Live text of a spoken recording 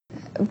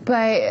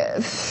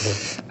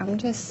but I'm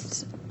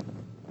just...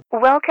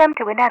 Welcome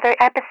to another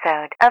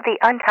episode of the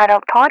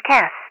Untitled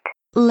Podcast.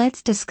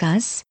 Let's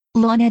discuss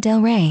Lana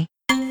Del Rey.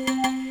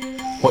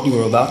 What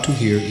you are about to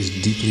hear is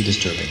deeply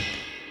disturbing.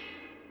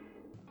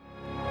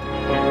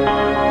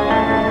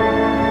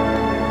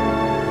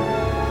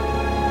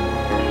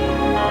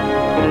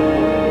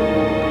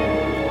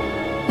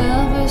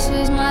 Elvis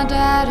is my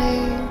daddy,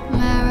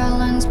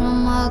 Marilyn's my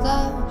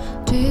mother,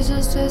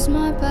 Jesus is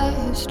my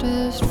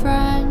bestest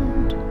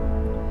friend.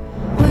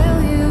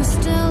 Will you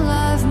still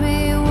love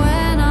me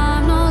when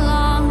I'm no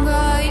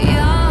longer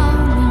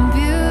young and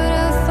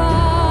beautiful?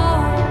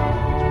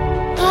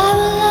 I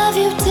will love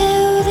you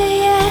till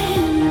the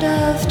end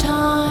of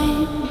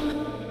time.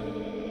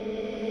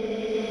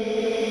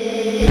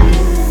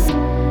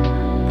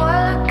 Boy,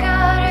 look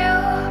at you,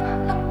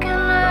 looking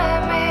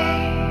at me.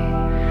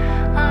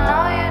 I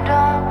know you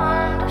don't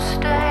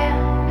understand.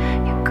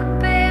 You could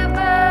be a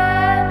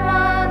bad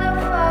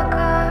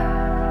motherfucker,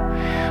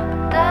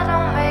 but that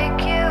don't make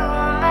you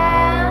a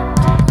man.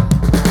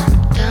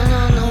 Down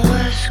on the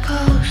West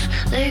Coast,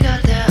 they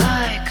got their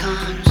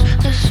icons,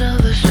 the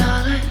silver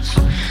starlets,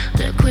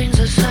 the queens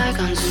of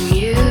Saigons, and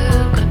you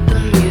got the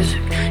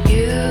music,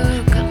 you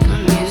got the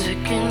music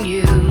in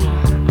you,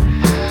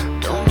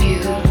 don't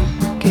you?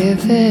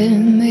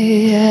 Giving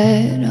me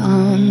head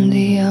on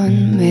the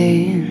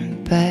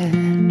unmade bed,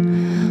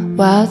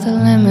 while the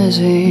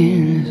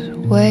limousines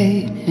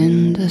wait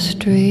in the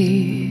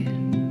street.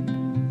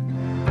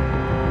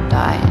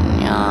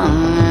 Dying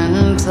young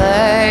and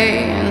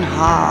playing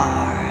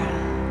hard,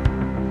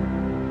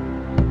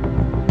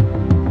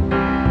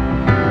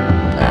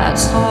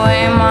 that's the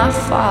way my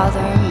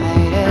father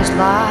made his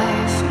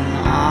life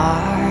and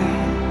art.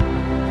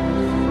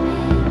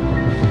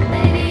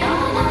 Baby,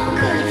 you're no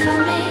good for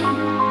me.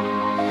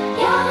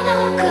 You're no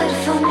good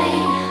for me.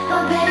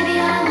 But baby,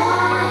 I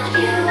want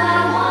you, I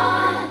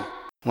want.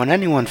 When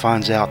anyone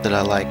finds out that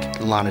I like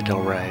Lana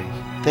Del Rey,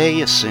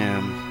 they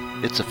assume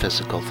it's a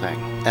physical thing.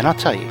 And I'll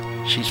tell you,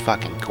 she's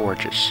fucking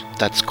gorgeous.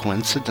 That's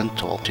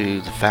coincidental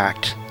to the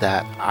fact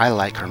that I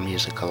like her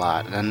music a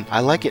lot. And I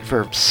like it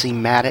for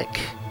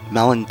thematic,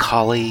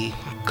 melancholy,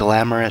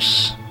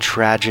 glamorous,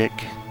 tragic,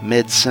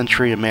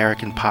 mid-century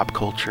American pop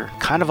culture.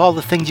 Kind of all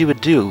the things you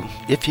would do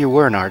if you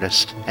were an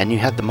artist and you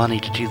had the money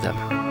to do them.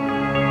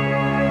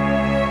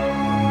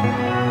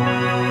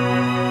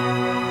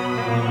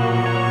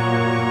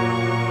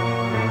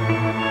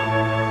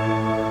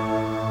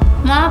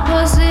 My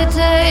pussy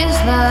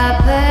tastes like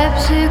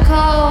Pepsi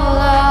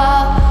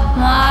Cola.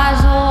 My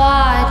eyes are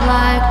white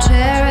like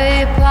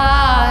cherry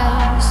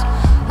pies.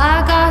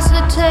 I got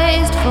a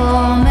taste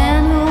for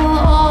men who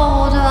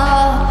are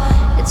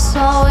older. It's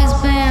always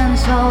been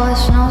so,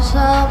 it's no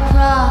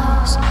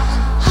surprise.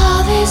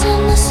 Harvey's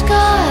in the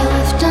sky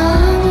with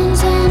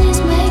diamonds and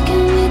he's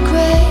making me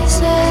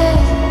crazy.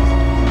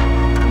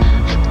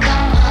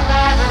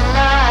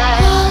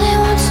 All he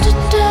wants to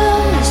do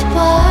is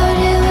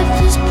party with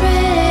his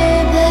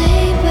pretty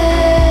baby.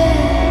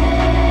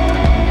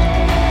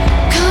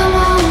 Come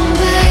on,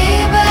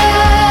 baby,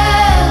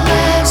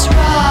 let's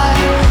ride.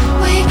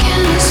 We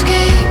can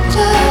escape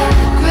to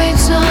great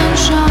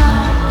sunshine.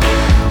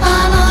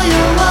 I know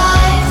your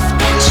wife,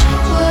 and she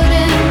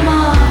wouldn't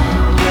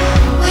mind.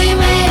 We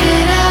made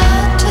it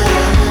out to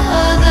the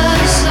other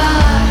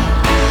side.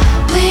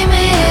 We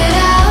made it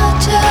out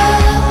to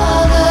the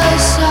other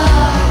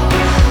side.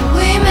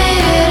 We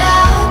made it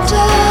out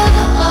to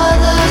the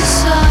other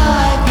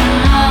side.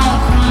 Come on,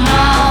 come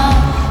on,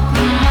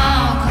 come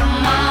on,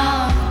 come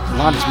on.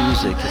 Lana's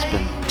music has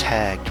been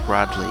tagged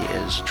broadly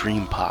as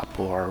dream pop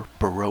or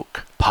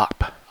baroque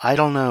pop. I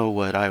don't know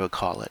what I would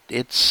call it.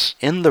 It's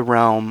in the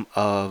realm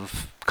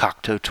of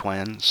Cocteau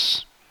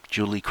Twins,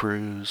 Julie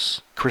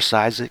Cruz, Chris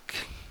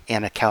Isaak,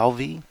 Anna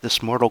Calvi,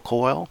 This Mortal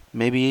Coil,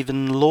 maybe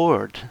even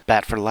Lorde,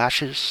 Bat for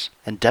Lashes,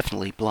 and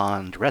definitely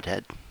Blonde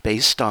Redhead,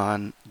 based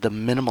on the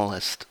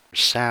minimalist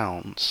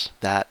sounds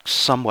that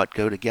somewhat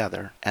go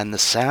together. And the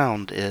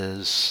sound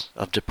is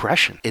of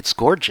depression. It's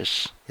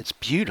gorgeous, it's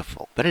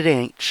beautiful, but it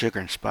ain't sugar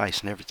and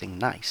spice and everything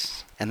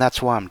nice. And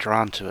that's why I'm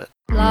drawn to it.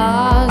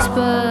 Lost,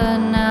 but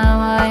now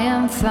I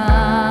am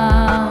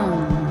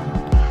found.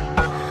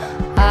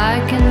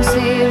 I can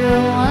see,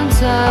 but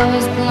once I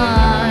was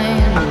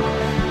blind.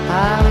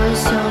 I was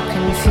so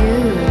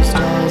confused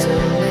as a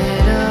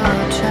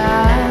little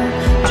child,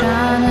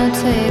 trying to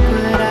take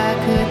what I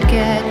could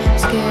get,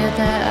 scared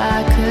that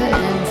I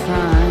couldn't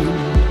find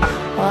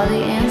all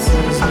the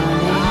answers,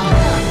 honey.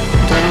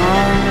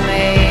 Don't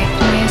make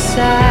me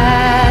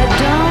sad,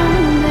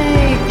 don't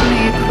make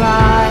me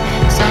cry.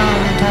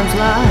 Sometimes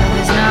love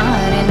is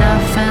not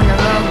enough and the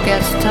road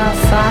gets tough.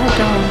 I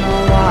don't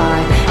know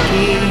why.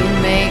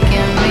 Keep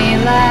making me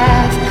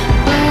laugh.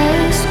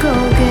 Let's go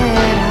get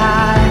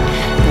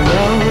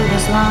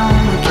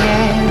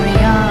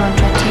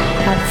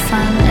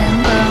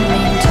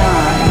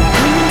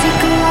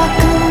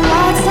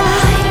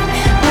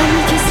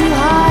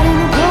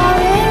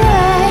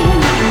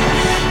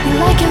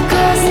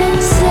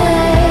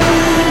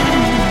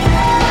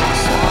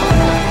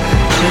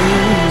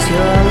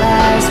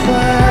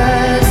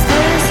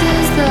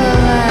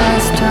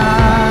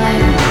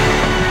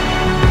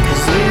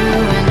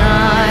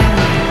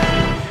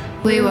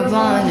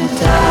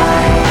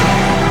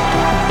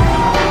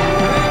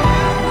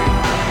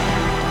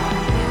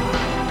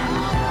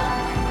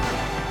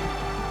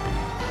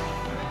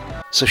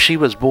So she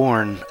was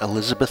born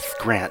Elizabeth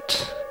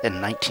Grant in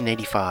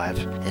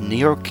 1985 in New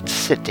York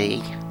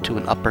City to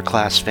an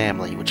upper-class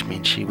family, which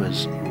means she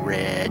was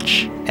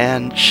rich.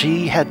 And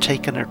she had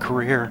taken her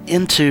career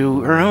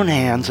into her own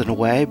hands in a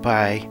way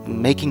by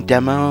making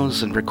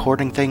demos and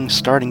recording things,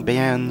 starting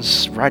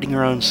bands, writing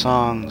her own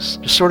songs.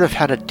 Just sort of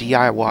had a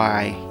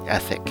DIY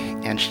ethic.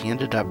 And she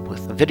ended up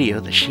with a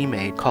video that she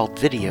made called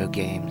Video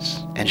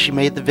Games. And she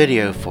made the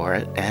video for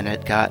it, and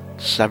it got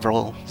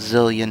several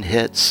zillion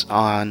hits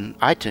on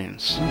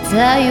iTunes. I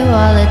tell you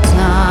all the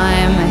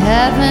time,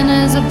 heaven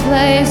is a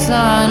place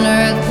on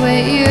earth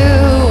with you.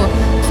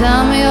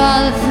 Tell me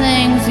all the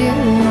things you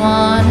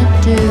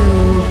wanna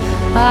do.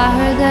 I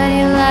heard that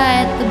you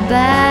like the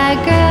bad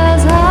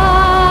girls,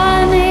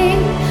 honey.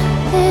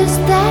 Is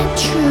that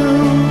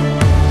true?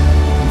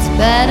 It's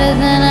better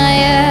than I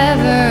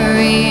ever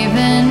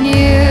even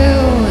knew.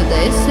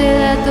 They say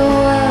that the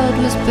world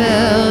was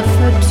built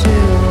for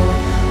two,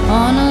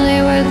 only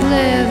worth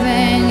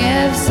living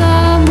if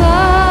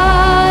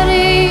somebody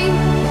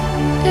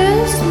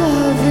is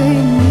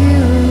loving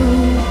you.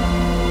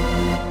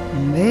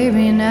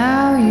 Baby,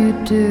 now you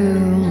do.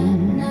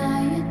 Now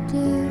you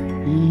do.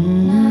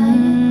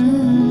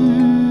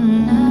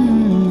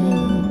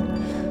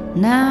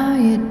 Now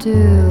you do.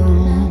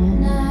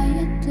 Now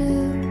you do.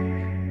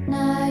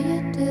 Now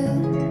you do.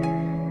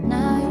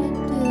 Now you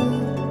do.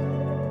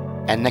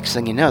 And next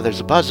thing you know, there's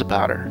a buzz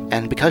about her.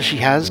 And because she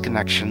has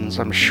connections,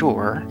 I'm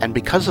sure, and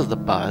because of the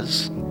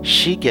buzz,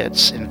 she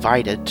gets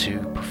invited to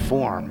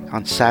perform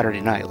on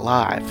Saturday Night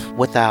Live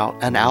without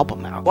an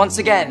album out. Once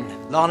again,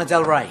 Lana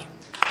Del Rey.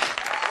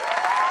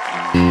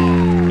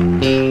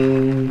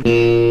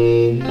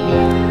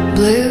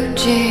 Blue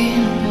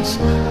jeans,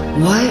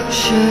 white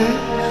shirt.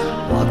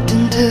 Walked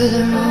into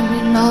the room,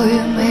 you know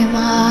you made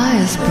my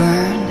eyes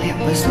burn. It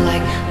was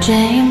like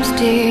James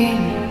Dean,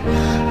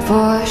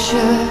 for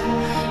sure.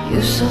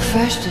 You're so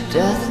fresh to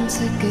death and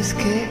sick as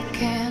kid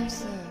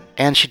cancer.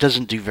 And she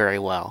doesn't do very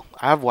well.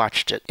 I've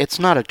watched it. It's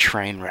not a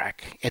train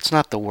wreck. It's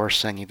not the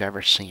worst thing you've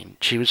ever seen.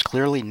 She was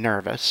clearly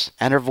nervous,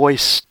 and her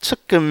voice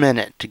took a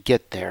minute to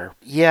get there.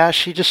 Yeah,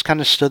 she just kind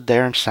of stood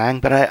there and sang,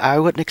 but I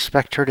wouldn't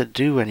expect her to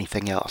do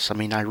anything else. I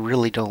mean, I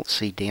really don't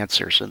see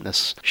dancers in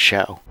this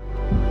show.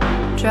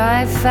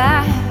 Drive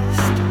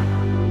fast,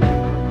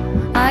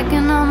 I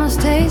can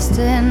almost taste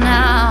it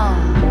now.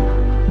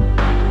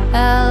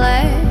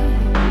 LA,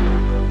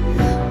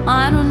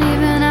 I don't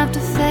even have to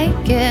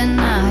fake it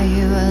now.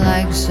 You were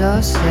like so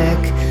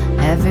sick,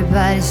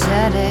 everybody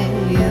said it.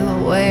 You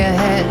were way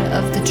ahead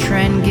of the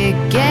trend, get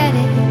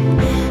it.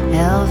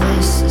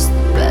 Elvis is the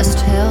best,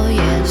 hell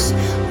yes.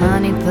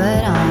 Honey, put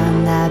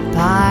on that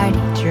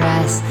party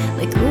dress.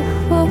 Like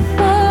ooh, ooh,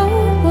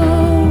 ooh, ooh.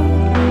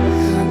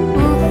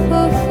 Ooh,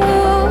 ooh,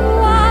 ooh.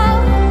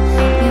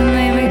 You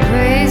make me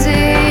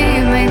crazy,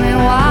 you make me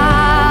wild.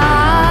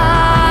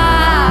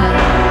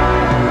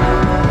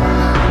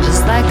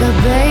 Just like a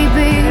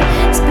baby,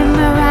 spin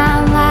me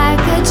around like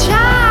a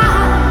child.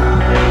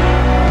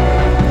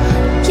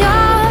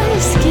 Your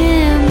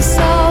skin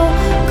so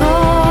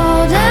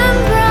golden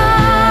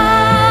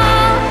brown.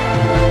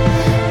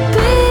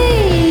 Be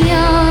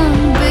young,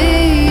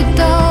 be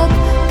dope,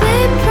 be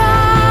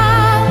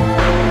proud.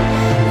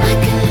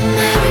 Like an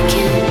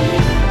American.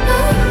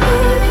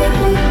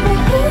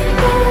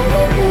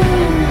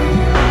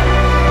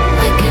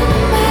 Like an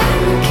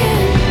American.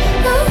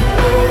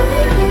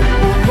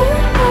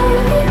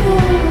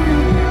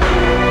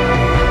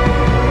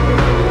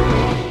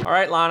 All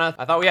right, Lana,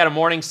 I thought we had a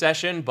morning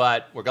session,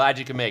 but we're glad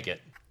you could make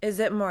it. Is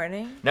it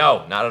morning?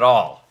 No, not at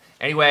all.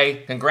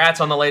 Anyway, congrats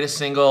on the latest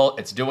single.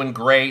 It's doing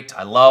great.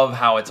 I love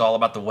how it's all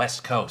about the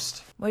West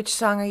Coast. Which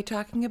song are you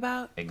talking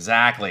about?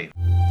 Exactly.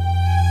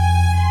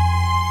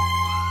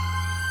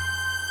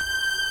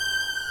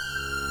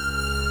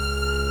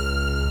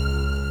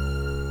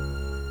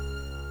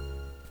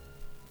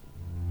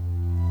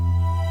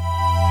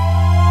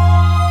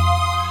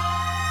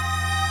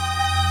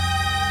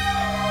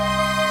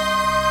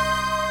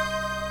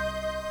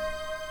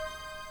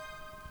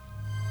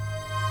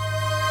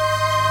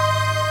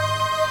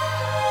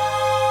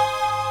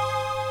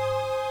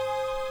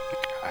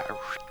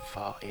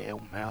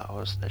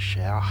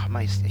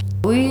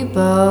 We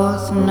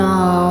both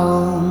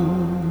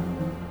know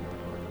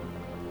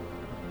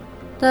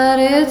that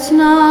it's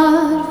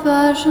not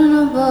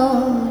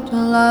fashionable to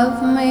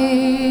love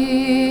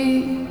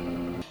me.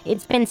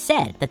 It's been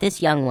said that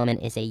this young woman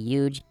is a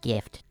huge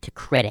gift to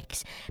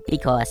critics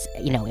because,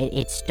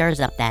 it stirs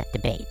up that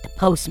debate. The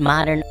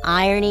postmodern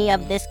irony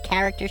of this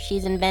character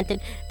she's invented,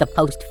 the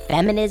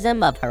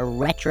post-feminism of her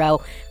retro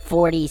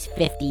 40s,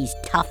 50s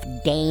tough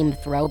dame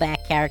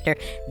throwback character,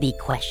 the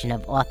question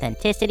of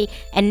authenticity,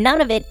 and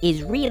none of it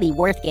is really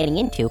worth getting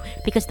into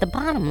because the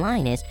bottom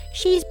line is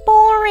she's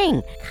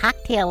boring.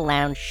 Cocktail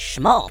lounge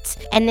schmaltz,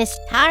 and this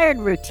tired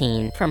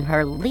routine from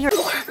her lyrics.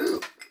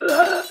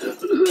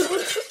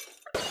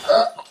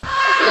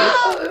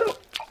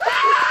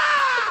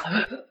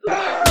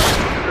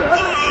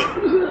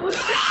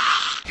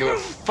 You're a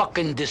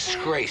fucking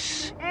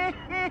disgrace.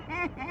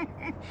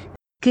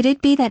 Could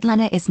it be that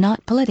Lana is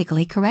not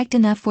politically correct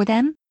enough for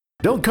them?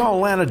 Don't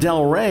call Lana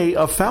Del Rey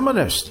a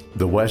feminist.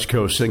 The West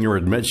Coast singer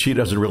admits she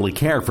doesn't really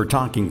care for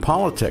talking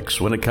politics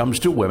when it comes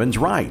to women's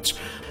rights.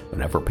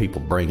 Whenever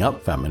people bring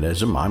up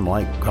feminism, I'm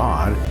like,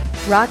 God.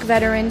 Rock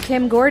veteran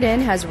Kim Gordon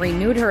has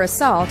renewed her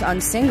assault on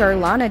singer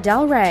Lana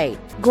Del Rey.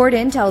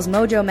 Gordon tells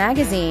Mojo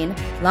magazine,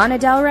 "Lana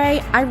Del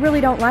Rey, I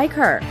really don't like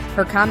her.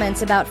 Her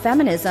comments about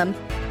feminism.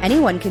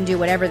 Anyone can do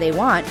whatever they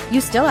want. You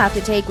still have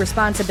to take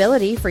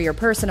responsibility for your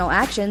personal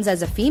actions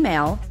as a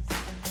female."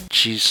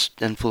 She's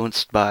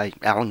influenced by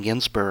Allen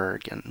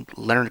Ginsberg and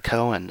Leonard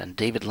Cohen and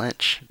David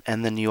Lynch.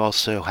 And then you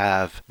also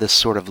have this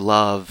sort of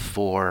love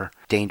for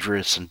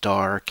dangerous and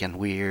dark and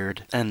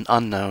weird and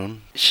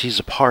unknown. She's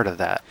a part of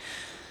that.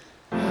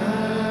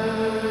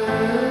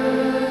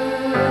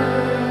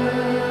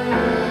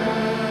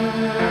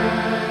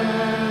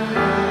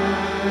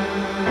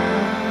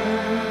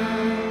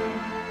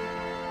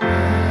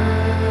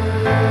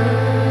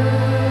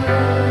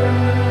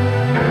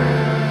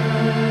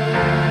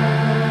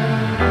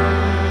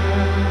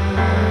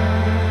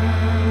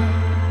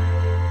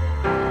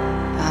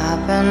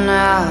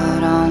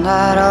 Out on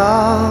that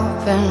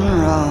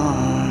open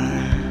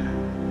road,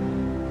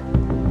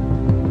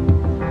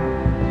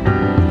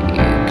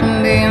 you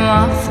can be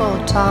my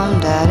full-time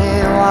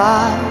daddy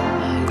while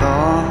I'm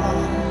gone.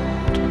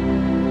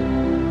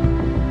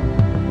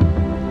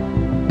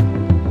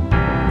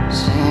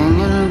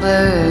 Singing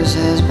blues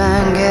has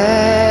been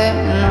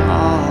getting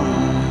old.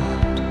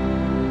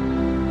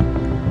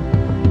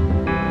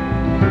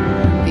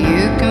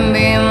 You can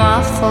be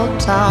my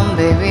full-time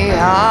baby,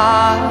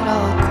 hot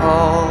or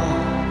cold.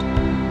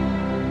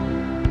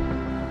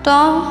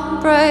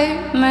 Don't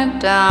break me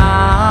down.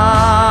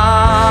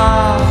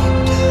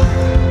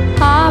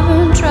 I've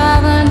been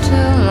traveling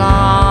too long.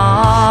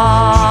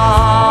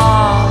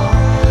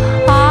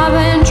 I've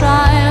been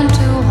trying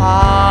too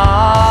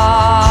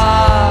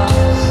hard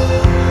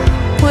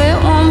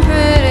with one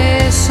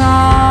pretty song.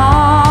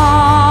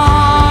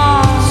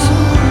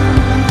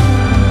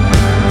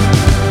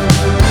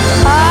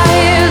 I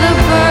hear the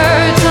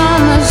birds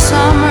on the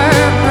summer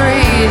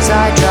breeze.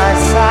 I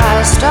drive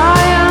fast, I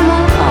am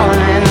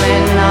alone in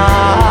midnight.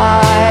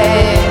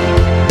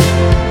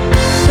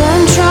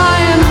 Been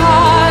trying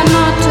hard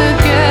not to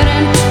get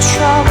into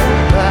trouble,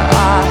 but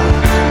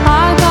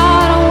I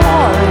got a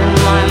war in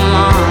my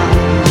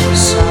mind,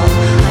 so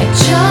I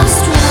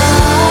just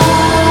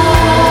ride,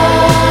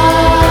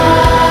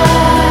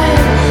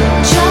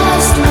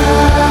 just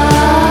ride,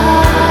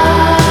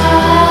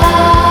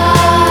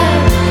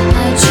 I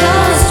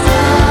just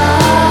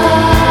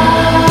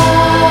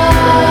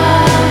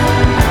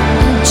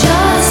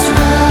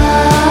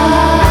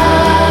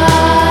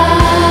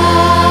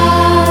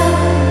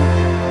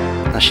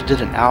She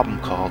did an album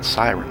called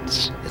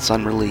Sirens. It's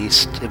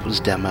unreleased. It was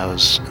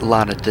demos.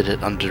 Lana did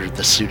it under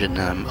the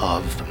pseudonym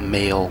of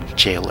Male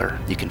Jailer.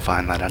 You can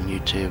find that on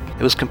YouTube.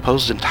 It was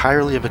composed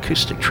entirely of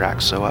acoustic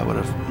tracks, so I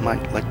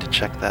might like to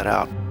check that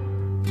out.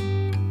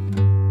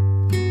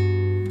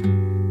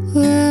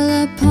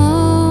 Well,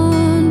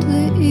 upon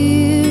the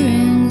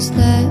earrings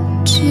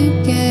that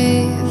you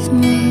gave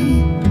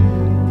me,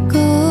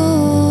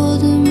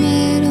 golden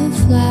made of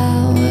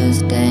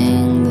flowers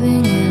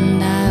dangling,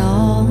 and I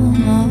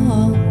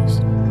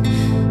almost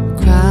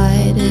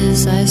cried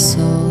as I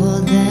saw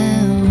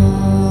them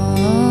all.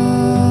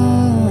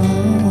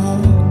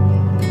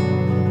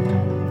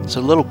 So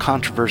a little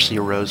controversy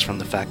arose from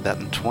the fact that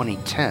in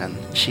 2010,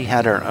 she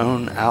had her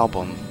own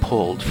album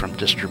pulled from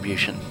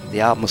distribution.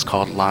 The album was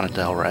called Lana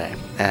Del Rey,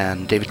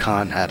 and David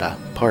Kahn had a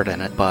part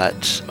in it,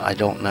 but I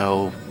don't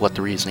know what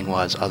the reasoning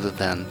was other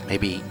than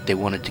maybe they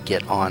wanted to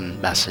get on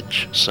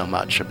message so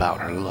much about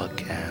her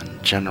look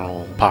and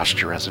general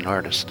posture as an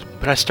artist.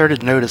 But I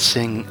started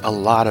noticing a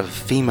lot of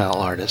female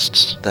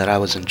artists that I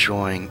was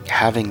enjoying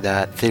having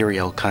that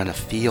ethereal kind of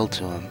feel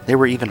to them. There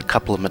were even a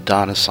couple of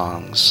Madonna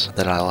songs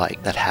that I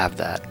like that have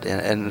that,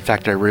 and in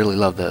fact I really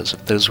love those.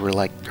 If those were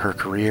like her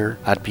career,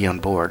 I'd be on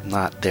board,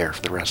 not there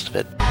for the rest of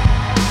it.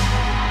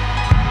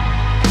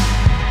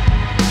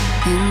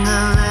 In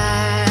the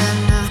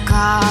land of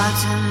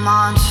gods and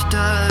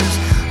monsters,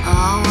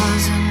 I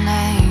was an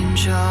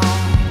angel,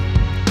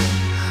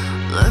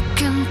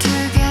 looking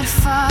to get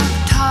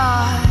fucked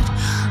hard,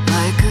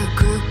 like a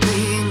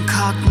groupie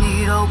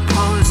incognito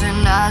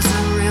posing as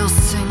a real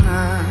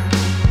singer.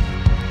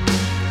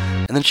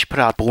 And then she put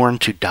out Born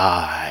to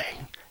Die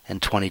in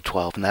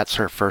 2012, and that's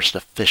her first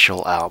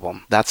official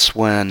album. That's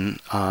when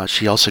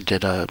she also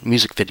did a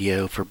music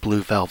video for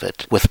Blue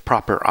Velvet with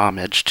proper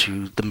homage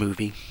to the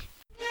movie.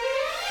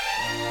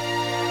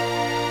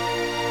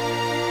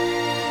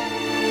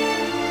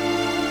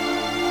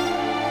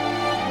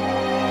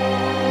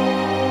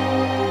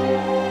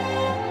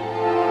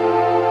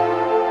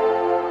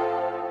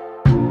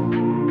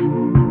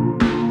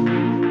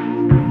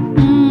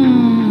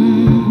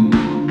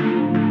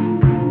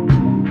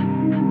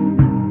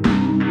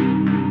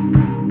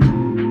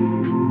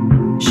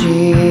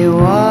 She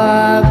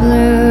wore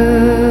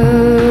blue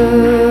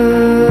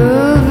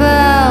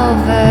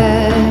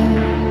velvet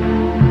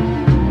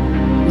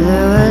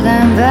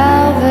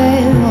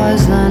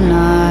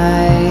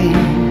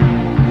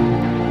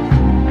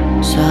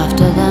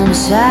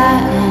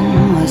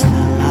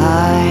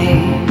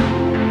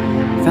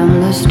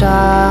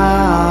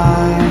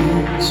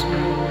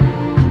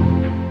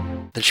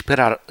Then she put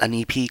out an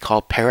EP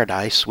called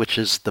Paradise, which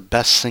is the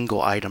best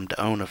single item to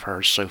own of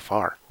hers so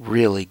far.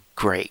 Really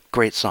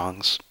great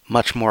songs.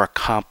 Much more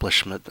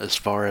accomplishment as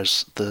far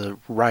as the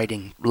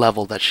writing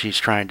level that she's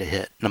trying to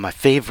hit. Now, my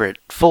favorite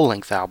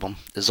full-length album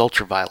is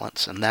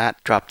Ultraviolence, and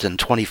that dropped in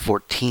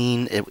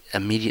 2014. It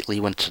immediately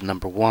went to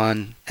number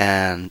 1,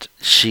 and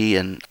she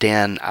and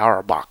Dan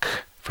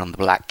Auerbach from the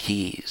Black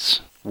Keys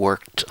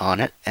worked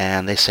on it,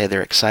 and they say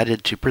they're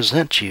excited to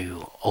present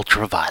you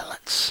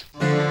Ultraviolence.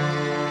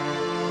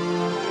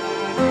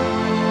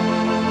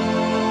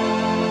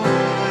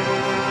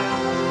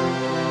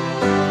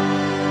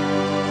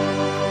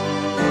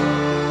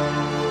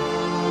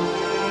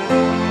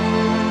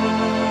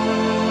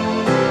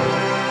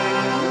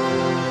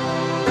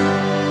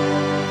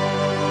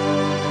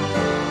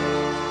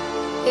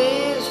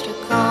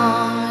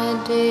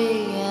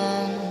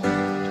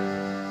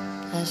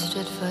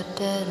 For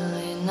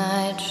deadly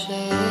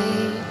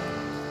nightshade,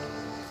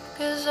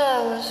 'cause I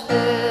was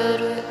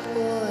filled with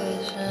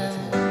poison,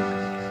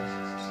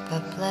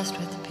 but blessed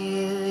with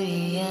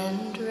beauty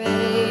and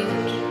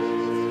rage.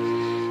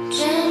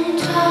 Jim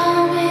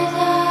told me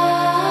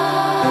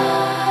that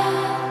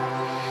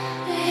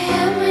he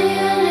hit me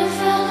and it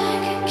felt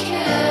like a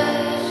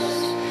kiss.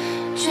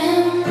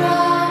 Jim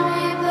brought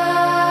me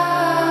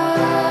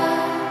back,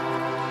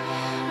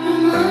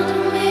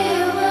 reminded me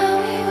of when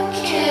we were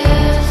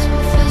kids.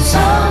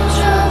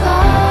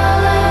 Ultraviolence,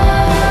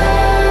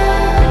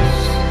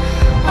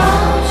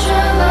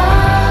 ultraviolence,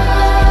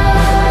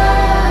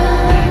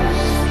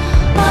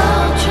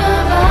 ultraviolence,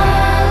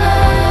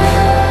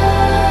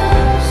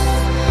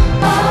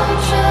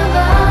 ultraviolence.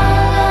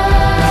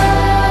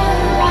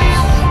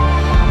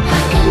 I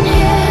can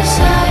hear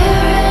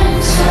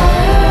sirens,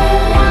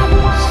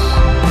 sirens.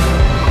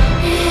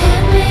 You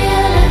hit me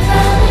and it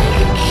felt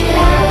like a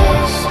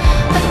kiss.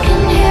 I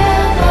can hear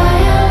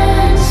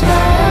violence,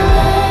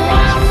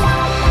 violence.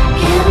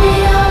 Give me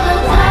all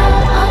of that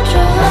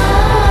ultraviolence.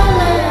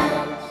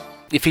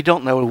 If you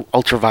don't know where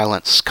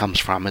Ultraviolence comes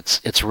from,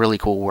 it's a really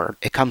cool word.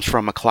 It comes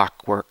from A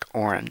Clockwork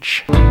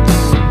Orange. Down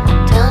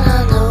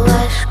on the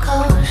west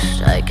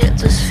coast, I get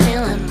this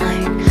feeling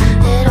like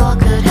it all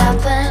could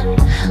happen.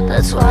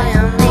 That's why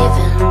I'm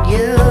leaving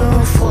you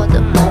for the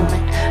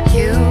moment.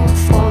 You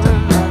for the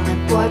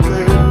moment, boy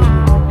blue.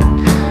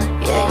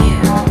 Yeah, you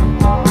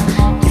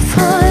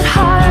pull it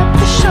hard up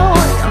your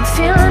shoulder. I'm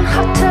feeling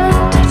hot to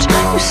the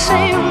touch. You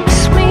say you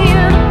miss me,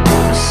 and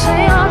you say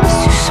I miss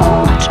you so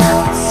much.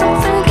 But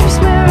something keeps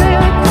me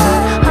really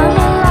good. I'm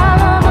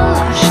alive, I'm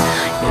lush.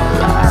 Your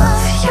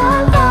love, your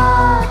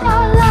love,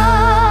 your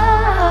love.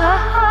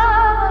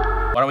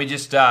 Why don't we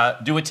just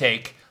do a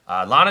take?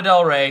 Lana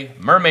Del Rey,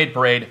 Mermaid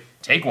Parade,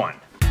 take 1.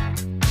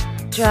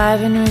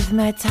 Driving with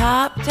my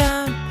top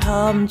down,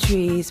 palm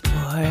trees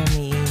pour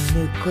me.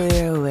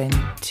 Nuclear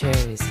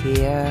winter's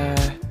here.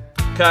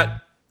 Cut.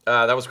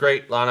 That was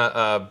great,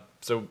 Lana.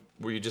 So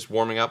were you just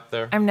warming up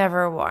there? I'm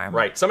never warm.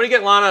 Right. Somebody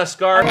get Lana a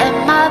scarf.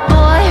 And my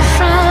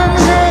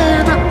boyfriend's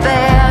in a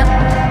band.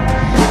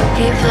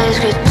 He plays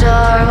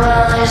guitar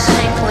while I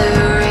sing Lou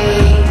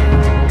Reed.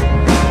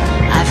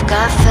 I've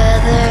got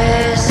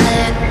feathers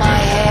in my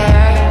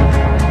hair.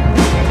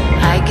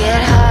 I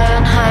get high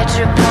on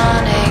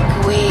hydroponic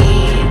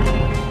weed.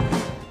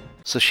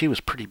 So she was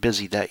pretty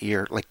busy that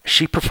year. Like,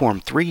 she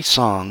performed 3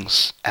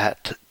 songs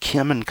at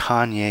Kim and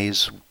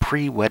Kanye's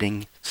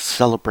pre-wedding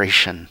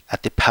celebration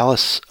at the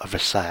Palace of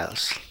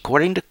Versailles.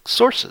 According to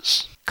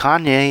sources,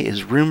 Kanye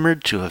is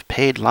rumored to have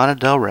paid Lana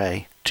Del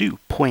Rey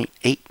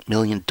 $2.8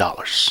 million.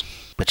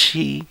 But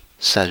she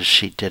says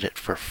she did it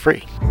for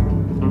free.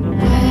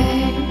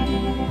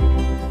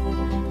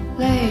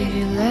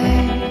 Lady,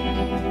 lay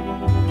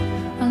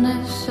on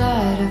this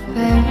side of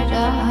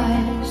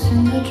paradise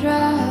in the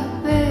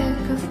tropic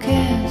of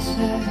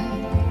Cancer.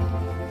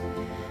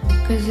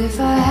 'Cause if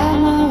I had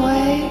my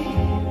way,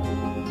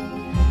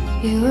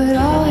 you would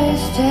always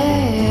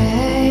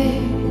stay,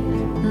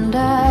 and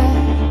I'd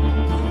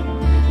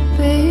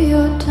be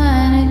your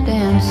tiny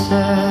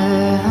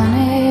dancer,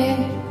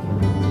 honey.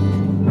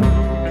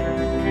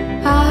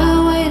 I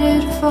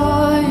waited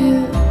for you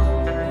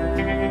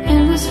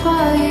in the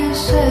spot you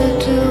said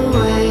to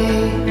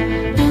wait,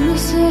 in the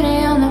city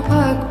on the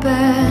park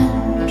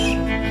bench,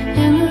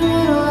 in the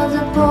middle of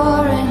the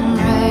pouring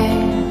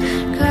rain.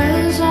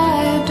 'Cause I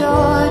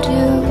adored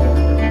you,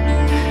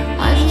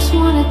 I just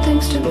wanted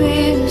things to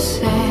be the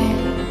same.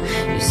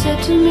 You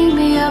said to meet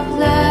me up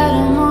there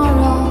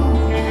tomorrow,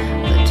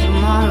 but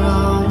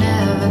tomorrow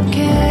never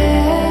came.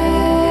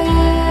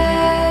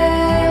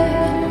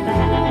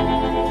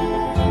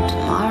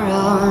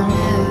 Tomorrow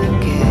never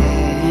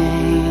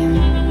came.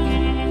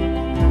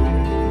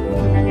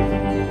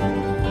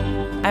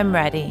 I'm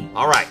ready.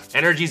 All right.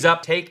 Energy's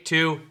up. Take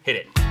 2. Hit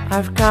it.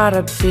 I've got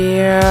a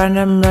beer and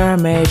a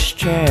mermaid's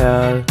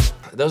trail.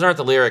 Those aren't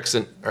the lyrics.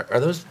 And are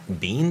those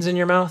beans in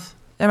your mouth?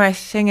 They're my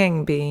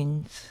singing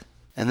beans.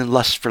 And then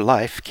Lust for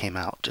Life came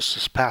out just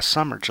this past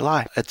summer,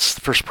 July. It's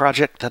the first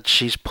project that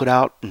she's put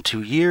out in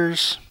 2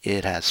 years.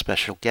 It has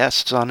special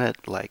guests on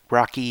it, like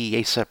Rocky,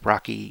 A$AP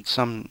Rocky,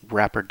 some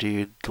rapper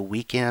dude, The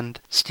Weeknd,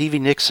 Stevie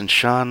Nicks, and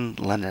Sean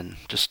Lennon.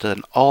 Just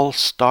an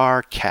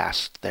all-star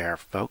cast there,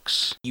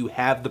 folks. You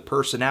have the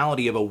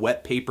personality of a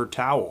wet paper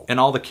towel, and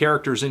all the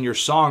characters in your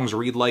songs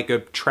read like a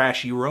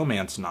trashy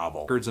romance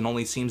novel. And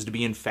only seems to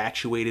be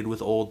infatuated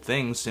with old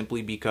things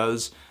simply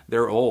because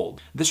they're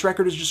old. This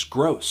record is just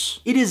gross.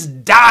 It is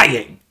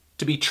dying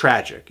to be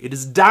tragic. It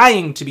is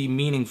dying to be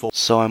meaningful.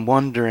 So I'm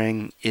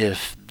wondering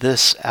if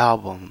this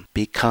album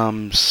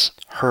becomes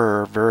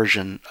her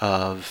version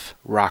of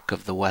Rock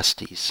of the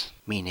Westies,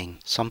 meaning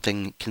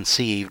something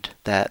conceived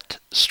that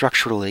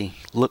structurally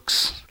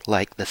looks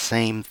like the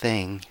same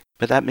thing,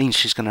 but that means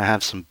she's going to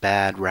have some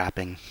bad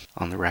rapping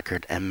on the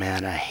record, and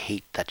man, I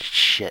hate that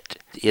shit.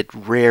 It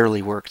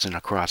rarely works in a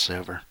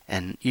crossover,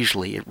 and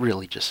usually it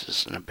really just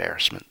is an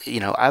embarrassment. You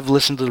know, I've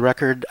listened to the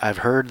record, I've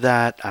heard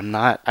that,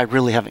 I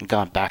really haven't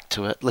gone back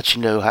to it. Let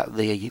you know how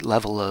the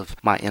level of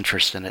my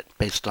interest in it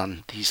based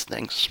on these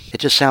things. It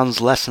just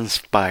sounds less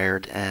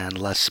inspired and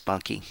less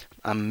spunky.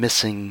 I'm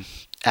missing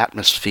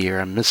atmosphere,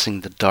 I'm missing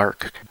the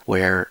dark,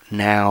 where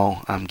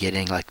now I'm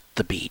getting like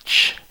the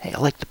beach. Hey, I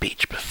like the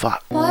beach, but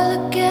fuck. Why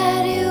look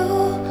at you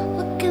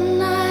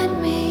looking at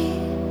me?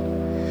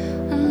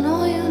 I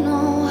know you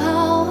know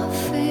how I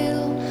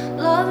feel.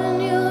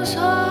 Loving you's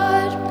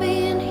hard,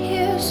 being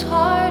here's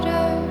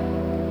harder.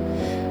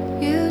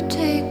 You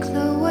take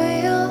the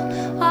wheel.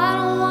 I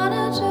don't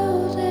wanna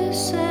do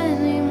this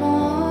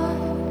anymore.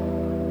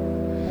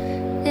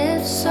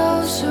 It's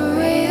so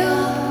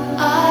surreal.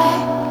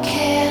 I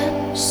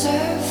can't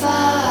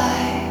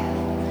survive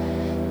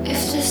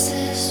if this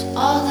is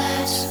all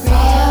that's real. All I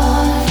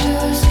wanna do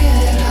is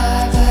get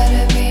high by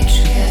the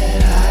beach,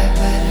 get high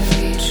by the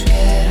beach,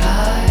 get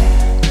high.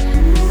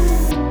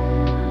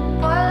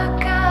 Boy,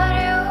 look at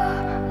you,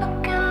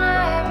 looking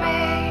at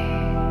me.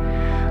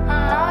 I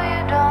know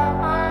you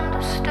don't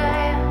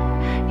understand.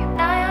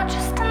 You're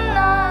just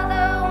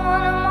another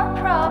one of my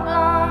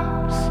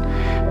problems.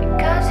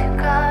 Because you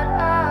got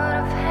out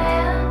of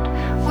hand,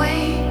 we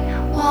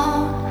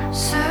won't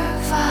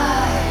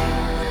survive.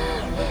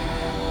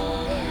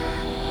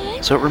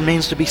 So it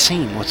remains to be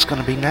seen what's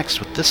going to be next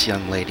with this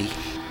young lady.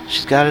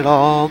 She's got it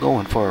all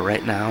going for her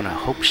right now, and I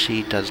hope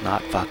she does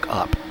not fuck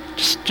up.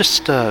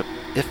 Just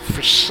if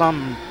for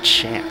some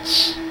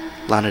chance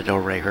Lana Del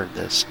Rey heard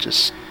this,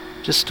 just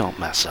don't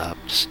mess up.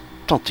 Just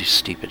don't do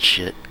stupid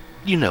shit.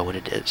 You know what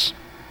it is.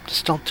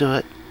 Just don't do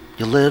it.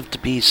 You'll live to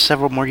be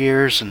several more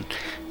years, and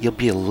you'll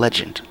be a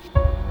legend.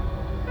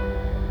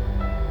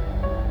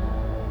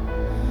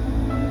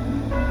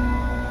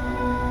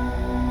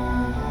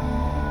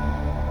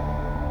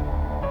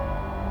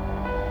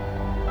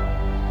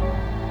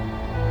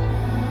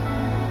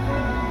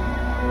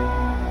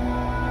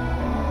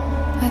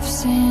 I've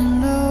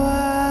seen the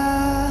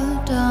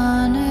world,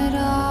 done it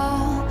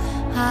all,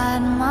 had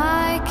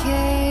my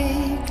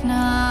cake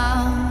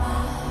now.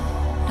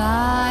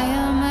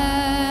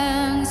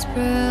 Diamonds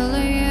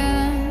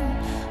brilliant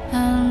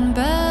and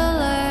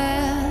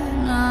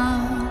brilliant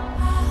now.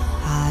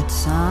 Hot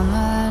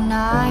summer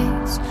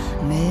nights,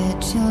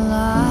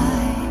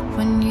 mid-July,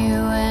 when you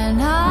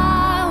and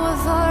I were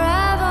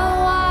forever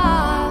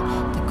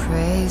wild. The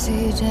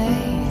crazy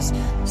days,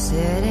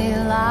 city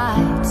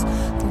lights,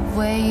 the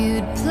way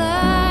you'd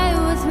play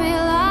with me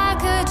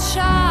like a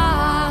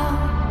child.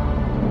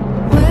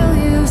 Will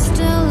you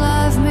still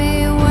love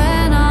me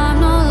when I'm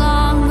no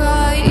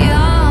longer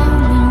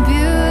young and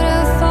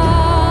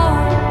beautiful?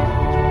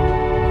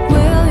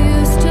 Will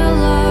you still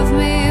love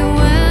me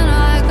when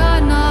I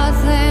got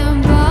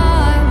nothing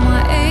but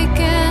my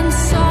aching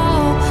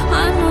soul?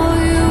 I know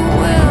you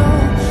will,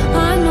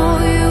 I know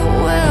you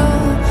will,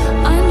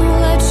 I know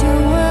that you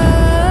will.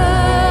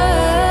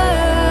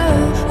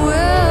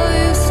 Will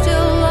you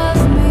still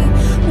love me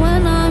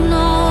when I'm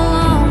no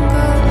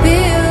longer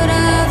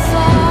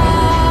beautiful?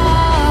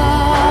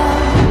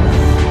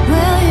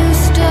 Will you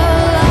still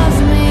love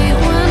me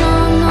when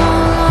I'm no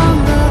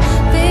longer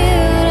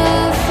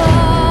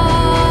beautiful?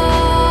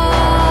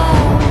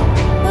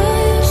 Will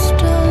you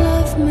still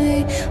love me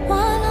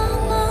when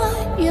I'm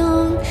not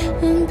young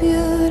and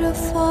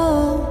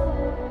beautiful?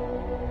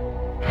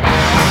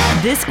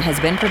 This has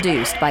been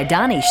produced by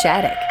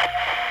dhanishattuck.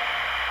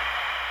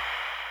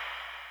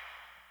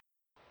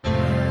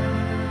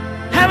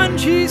 Ham and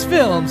Cheese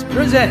Films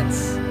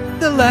presents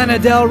the Lana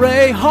Del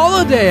Rey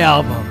Holiday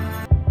Album,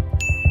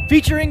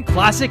 featuring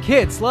classic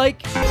hits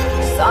like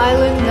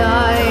Silent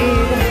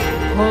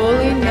night,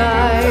 holy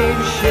night,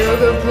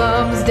 sugar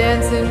plums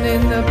dancing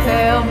in the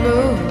pale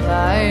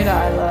moonlight.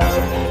 I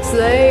love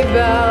sleigh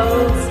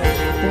bells,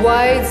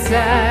 white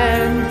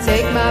sand,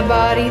 take my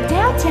body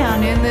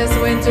downtown in this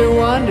winter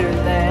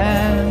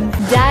wonderland.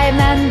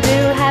 Diamond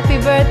do, happy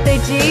birthday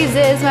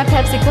Jesus, my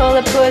Pepsi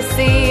Cola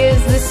pussy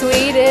is the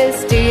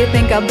sweetest. Do you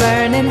think I'll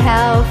burn in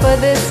hell for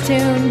this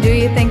tune? Do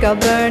you think I'll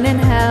burn in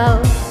hell?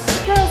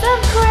 'Cause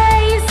I'm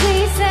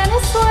crazy,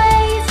 Santa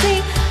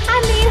Swayze, I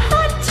need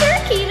hot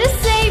turkey to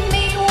save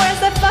me.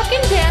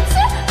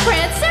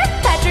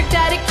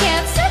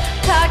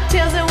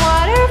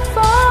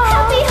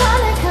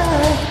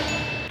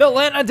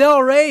 Lana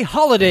Del Rey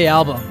holiday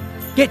album.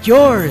 Get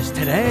yours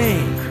today.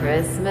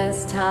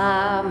 Christmas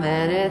time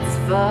and it's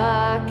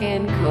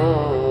fucking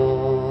cold.